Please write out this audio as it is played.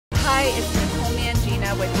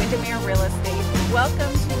Mangina with Windermere Real Estate.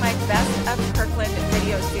 Welcome to my Best of Kirkland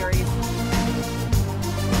video series.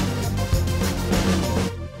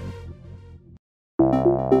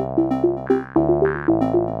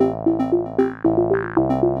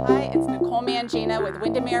 Hi, it's Nicole Mangina with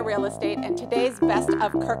Windermere Real Estate, and today's Best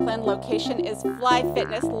of Kirkland location is Fly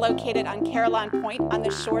Fitness, located on Carillon Point on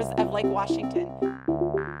the shores of Lake Washington.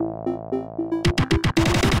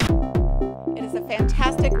 A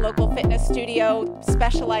fantastic local fitness studio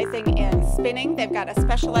specializing in spinning. They've got a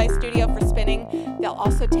specialized studio for spinning. They'll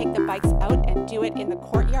also take the bikes out and do it in the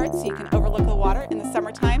courtyard so you can overlook the water in the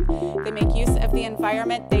summertime. They make use of the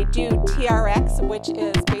environment. They do TRX, which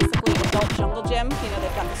is basically adult jungle gym. You know,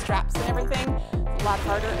 they've got the straps and everything. It's a lot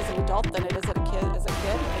harder as an adult than it is as a kid, I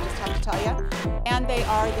just have to tell you. And they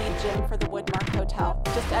are the gym for the Woodmark Hotel.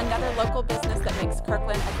 Just another local business that makes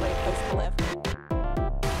Kirkland a great place to live.